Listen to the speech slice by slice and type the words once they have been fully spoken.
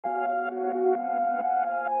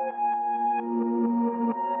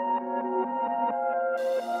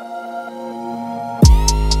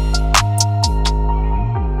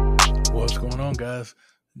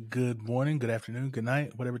Good morning, good afternoon, good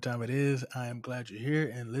night, whatever time it is. I am glad you're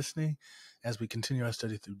here and listening as we continue our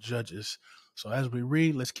study through Judges. So, as we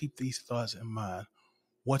read, let's keep these thoughts in mind.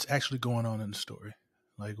 What's actually going on in the story?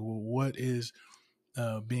 Like, what is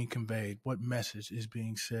being conveyed? What message is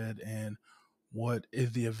being said? And what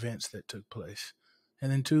is the events that took place?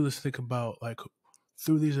 And then, two, let's think about like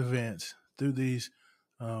through these events,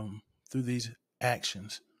 um, through these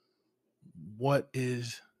actions, what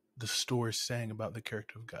is the story saying about the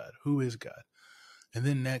character of God? Who is God? And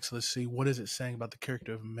then next, let's see what is it saying about the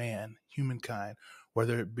character of man, humankind,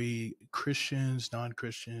 whether it be Christians,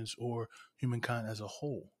 non-Christians, or humankind as a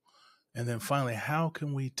whole. And then finally, how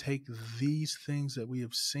can we take these things that we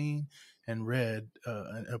have seen and read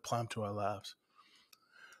and apply them to our lives?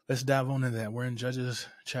 Let's dive on into that. We're in Judges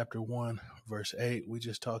chapter 1, verse 8. We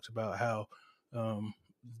just talked about how um,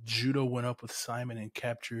 Judah went up with Simon and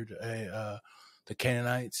captured the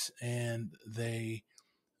Canaanites, and they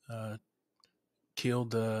uh,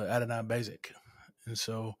 killed Adonai Bezek. And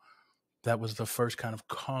so that was the first kind of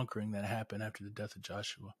conquering that happened after the death of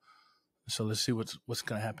Joshua. So let's see what's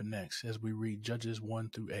going to happen next as we read Judges 1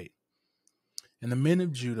 through 8. And the men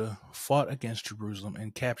of Judah fought against Jerusalem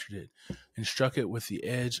and captured it, and struck it with the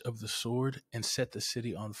edge of the sword, and set the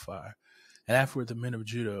city on fire. And afterward the men of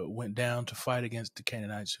Judah went down to fight against the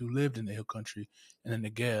Canaanites who lived in the hill country, and in the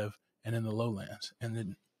Negev, and in the lowlands. And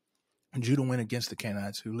then Judah went against the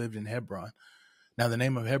Canaanites who lived in Hebron. Now the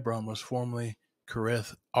name of Hebron was formerly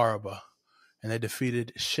Kereth Arba, and they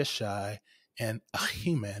defeated Sheshai and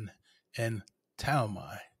Ahiman and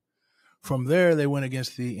Talmai. From there they went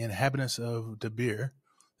against the inhabitants of Debir.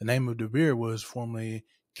 The name of Debir was formerly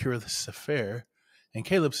Kiriath Sefer, and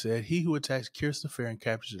Caleb said, "He who attacks Kiriath Sefer and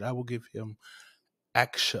captures it, I will give him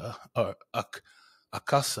Akasa,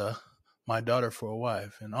 my daughter, for a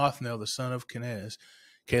wife." And Othniel, the son of Kenaz,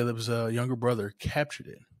 Caleb's younger brother, captured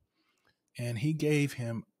it, and he gave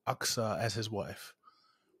him Aksa as his wife.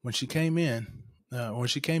 When she came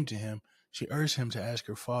to him, she urged him to ask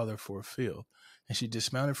her father for a field. And she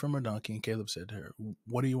dismounted from her donkey, and Caleb said to her,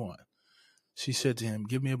 "What do you want?" She said to him,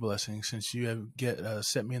 "Give me a blessing, since you have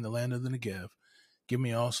set me in the land of the Negev. Give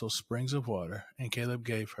me also springs of water." And Caleb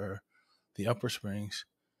gave her the upper springs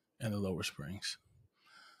and the lower springs.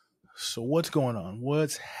 So what's going on?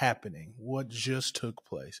 What's happening? What just took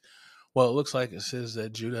place? Well, it looks like it says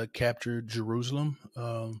that Judah captured Jerusalem,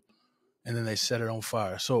 and then they set it on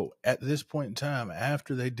fire. So at this point in time,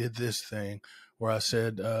 after they did this thing, where I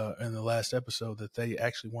said in the last episode that they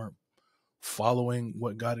actually weren't following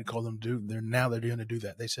what God had called them to do, they're going to do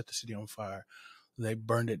that. They set the city on fire. They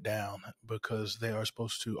burned it down because they are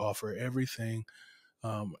supposed to offer everything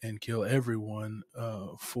and kill everyone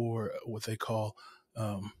for what they call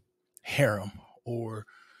harem, or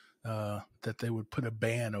that they would put a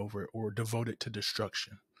ban over it or devote it to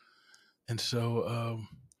destruction. And so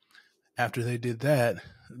after they did that,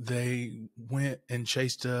 they went and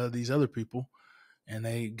chased these other people, and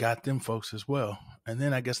they got them folks as well. And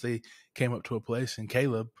then I guess they came up to a place, and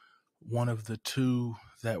Caleb, one of the two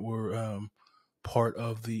that were part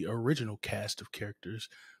of the original cast of characters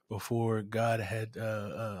before God had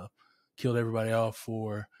killed everybody off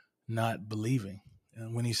for not believing.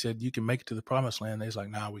 And when he said, "You can make it to the promised land," they's like,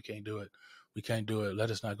 "Nah, we can't do it. We can't do it. Let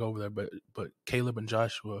us not go over there." But Caleb and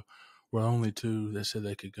Joshua were the only two that said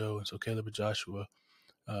they could go. And so Caleb and Joshua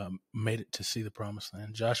made it to see the promised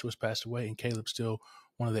land. Joshua's passed away, and Caleb's still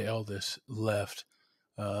one of the eldest left,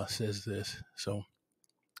 says this. So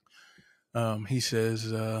he says,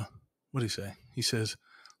 what did he say? He says,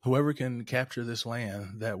 "Whoever can capture this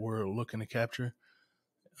land that we're looking to capture,"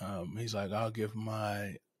 he's like, "I'll give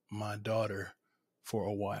my daughter for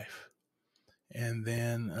a wife." And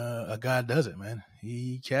then a guy does it, man.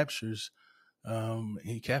 He captures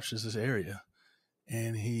this area,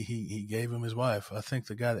 and he gave him his wife. I think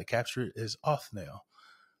the guy that captured it is Othniel,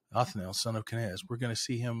 son of Kenaz. We're going to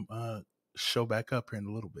see him show back up here in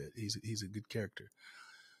a little bit. He's a good character.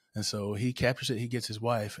 And so he captures it. He gets his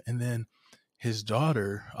wife, and then his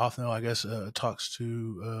daughter, Othniel, I guess, talks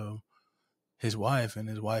to his wife, and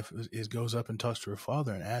his wife goes up and talks to her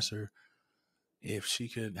father and asks her if she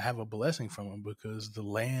could have a blessing from him, because the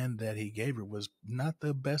land that he gave her was not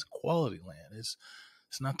the best quality land. It's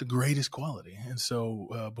not the greatest quality. And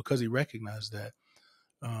so because he recognized that,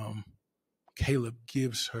 Caleb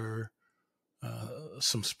gives her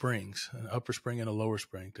some springs, an upper spring and a lower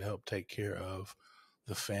spring, to help take care of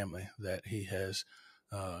the family that he has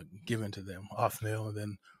given to them, Othniel, and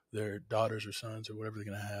then their daughters or sons or whatever they're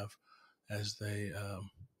going to have as they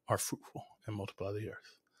are fruitful and multiply the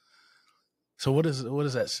earth. So what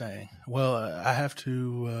is that saying? Well, I have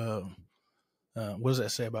to What does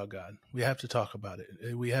that say about God? We have to talk about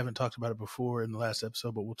it. We haven't talked about it before in the last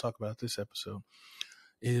episode, but we'll talk about it this episode.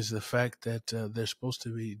 Is the fact that they're supposed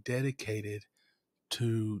to be dedicated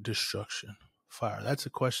to destruction, fire. That's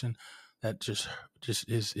a question that just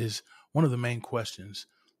is one of the main questions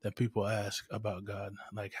that people ask about God.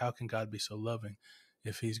 Like, how can God be so loving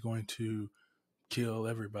if He's going to kill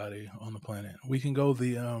everybody on the planet? We can go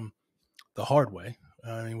the hard way.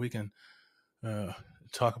 I mean, we can uh,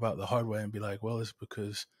 talk about the hard way and be like, well, it's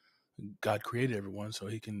because God created everyone, so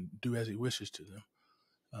He can do as He wishes to them.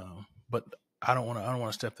 But I don't want to. I don't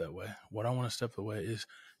want to step that way. What I want to step away is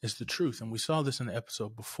the truth, and we saw this in the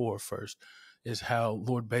episode before. First, is how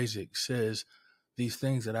Lord Basic says these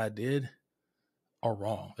things that I did are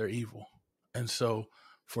wrong. They're evil, and so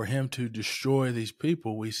for Him to destroy these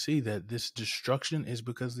people, we see that this destruction is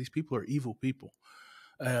because these people are evil people.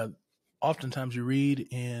 Uh, Oftentimes, you read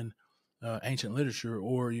in ancient literature,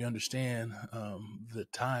 or you understand the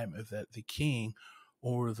time of that the king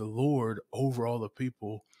or the Lord over all the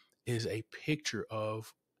people is a picture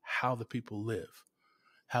of how the people live,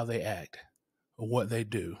 how they act, what they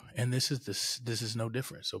do, and this is no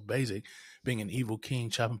different. So, Basic, being an evil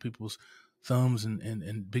king, chopping people's thumbs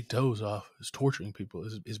and big toes off, is torturing people,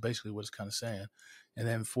 is basically what it's kind of saying, and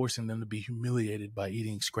then forcing them to be humiliated by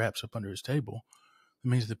eating scraps up under his table. It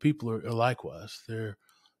means the people are likewise.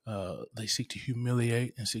 They seek to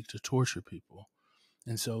humiliate and seek to torture people.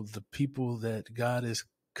 And so the people that God is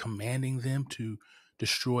commanding them to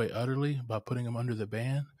destroy utterly by putting them under the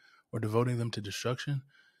ban or devoting them to destruction,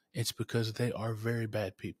 it's because they are very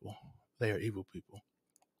bad people. They are evil people.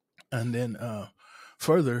 And then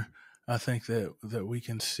further, I think that we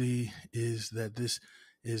can see is that this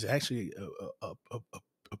is actually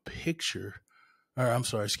a picture, or I'm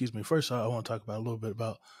sorry, excuse me. First, I want to talk about a little bit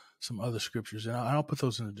about some other scriptures, and I'll put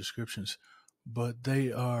those in the descriptions. But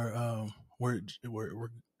they are we're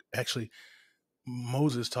actually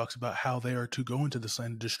Moses talks about how they are to go into this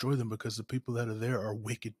land and destroy them because the people that are there are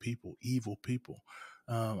wicked people, evil people.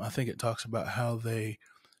 I think it talks about how they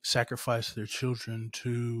sacrifice their children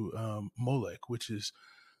to Molech, which is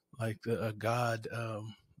like a god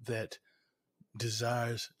that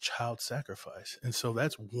desires child sacrifice. And so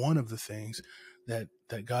that's one of the things that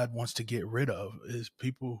God wants to get rid of is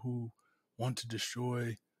people who want to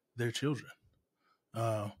destroy their children.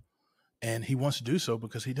 Uh, and He wants to do so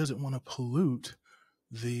because He doesn't want to pollute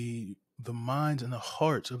the minds and the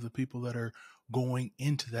hearts of the people that are going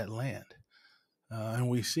into that land. And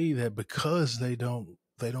we see that because they don't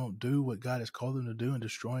do what God has called them to do in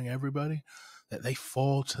destroying everybody, that they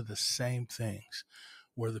fall to the same things.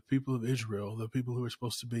 Where the people of Israel, the people who are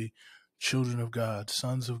supposed to be children of God,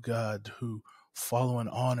 sons of God, who follow and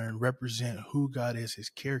honor and represent who God is, His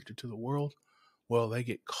character to the world, well, they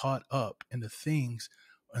get caught up in the things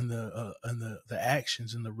and the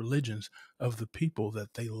actions and the religions of the people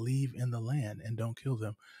that they leave in the land and don't kill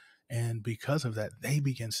them. And because of that, they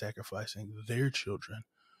begin sacrificing their children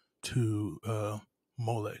to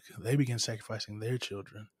Molech. They begin sacrificing their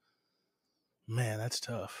children. Man, that's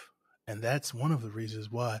tough. And that's one of the reasons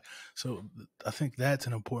why. So I think that's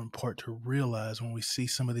an important part to realize when we see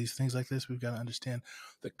some of these things like this. We've got to understand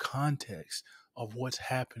the context of what's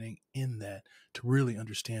happening in that to really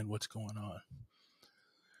understand what's going on.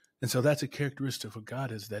 And so that's a characteristic of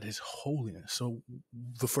God, is that His holiness. So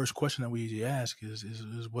the first question that we usually ask is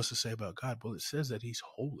what's to say about God? Well, it says that He's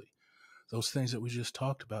holy. Those things that we just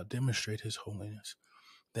talked about demonstrate His holiness.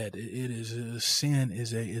 That it is sin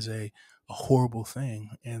is a horrible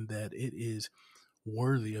thing, and that it is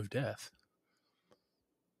worthy of death.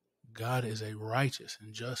 God is a righteous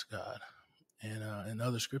and just God, and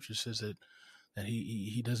other scripture says that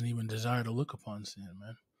he doesn't even desire to look upon sin,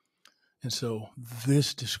 man. And so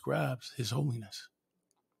this describes His holiness.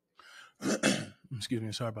 Excuse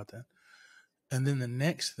me, sorry about that. And then the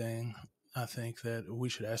next thing I think that we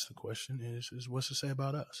should ask the question is what's to say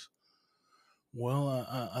about us? Well,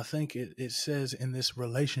 I think it says in this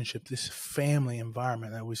relationship, this family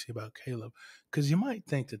environment that we see about Caleb, because you might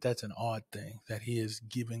think that that's an odd thing that he is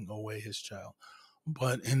giving away his child.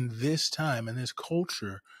 But in this time, in this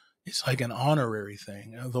culture, it's like an honorary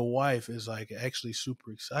thing. The wife is like actually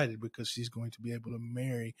super excited because she's going to be able to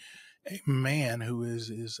marry a man who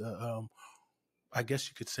is I guess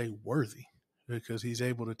you could say worthy, because he's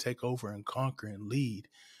able to take over and conquer and lead,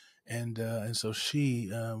 and so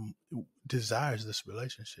she desires this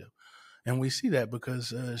relationship, and we see that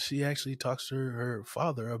because she actually talks to her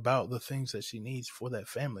father about the things that she needs for that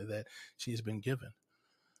family that she has been given.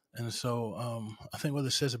 And so I think what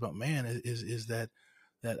it says about man is that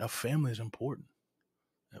a family is important,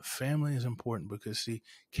 Family is important because, see,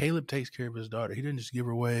 Caleb takes care of his daughter. He didn't just give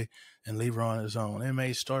her away and leave her on his own. It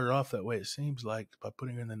may start off that way, it seems like, by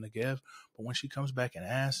putting her in the Negev. But when she comes back and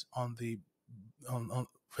asks on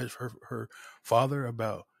her father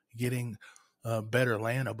about getting better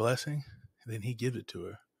land, a blessing, then he gives it to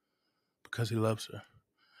her because he loves her.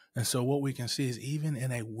 And so what we can see is, even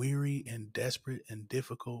in a weary and desperate and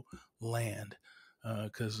difficult land,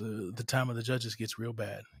 because the time of the judges gets real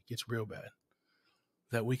bad,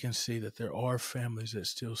 that we can see that there are families that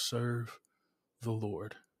still serve the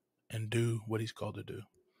Lord and do what he's called to do.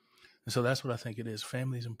 And so that's what I think it is.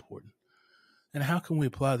 Family is important. And how can we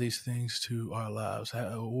apply these things to our lives?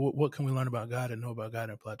 What can we learn about God and know about God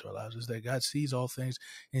and apply to our lives? Is that God sees all things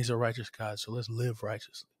and he's a righteous God. So let's live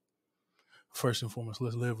righteously. First and foremost,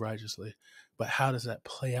 let's live righteously. But how does that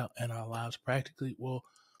play out in our lives practically? Well,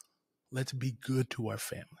 let's be good to our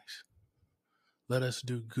families. Let us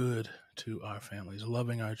do good to our families,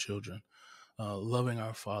 loving our children, loving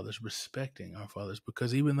our fathers, respecting our fathers,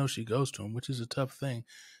 because even though she goes to him, which is a tough thing,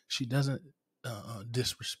 she doesn't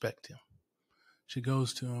disrespect him. She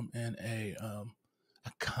goes to him in a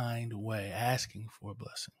kind way, asking for a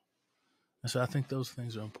blessing. And so I think those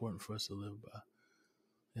things are important for us to live by.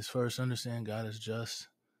 Is first, understand God is just,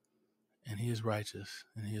 and he is righteous,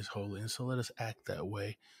 and he is holy. And so let us act that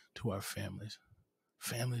way to our families.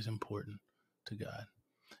 Family is important to God.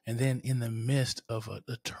 And then in the midst of a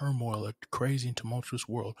turmoil, a crazy and tumultuous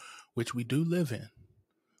world, which we do live in,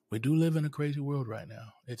 we do live in a crazy world right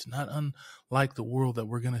now. It's not unlike the world that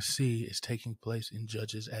we're going to see is taking place in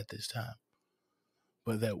Judges at this time.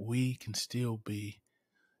 But that we can still be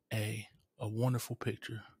a wonderful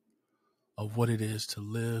picture of what it is to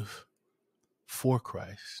live for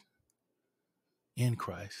Christ, in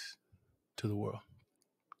Christ, to the world.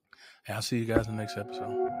 And I'll see you guys in the next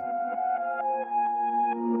episode.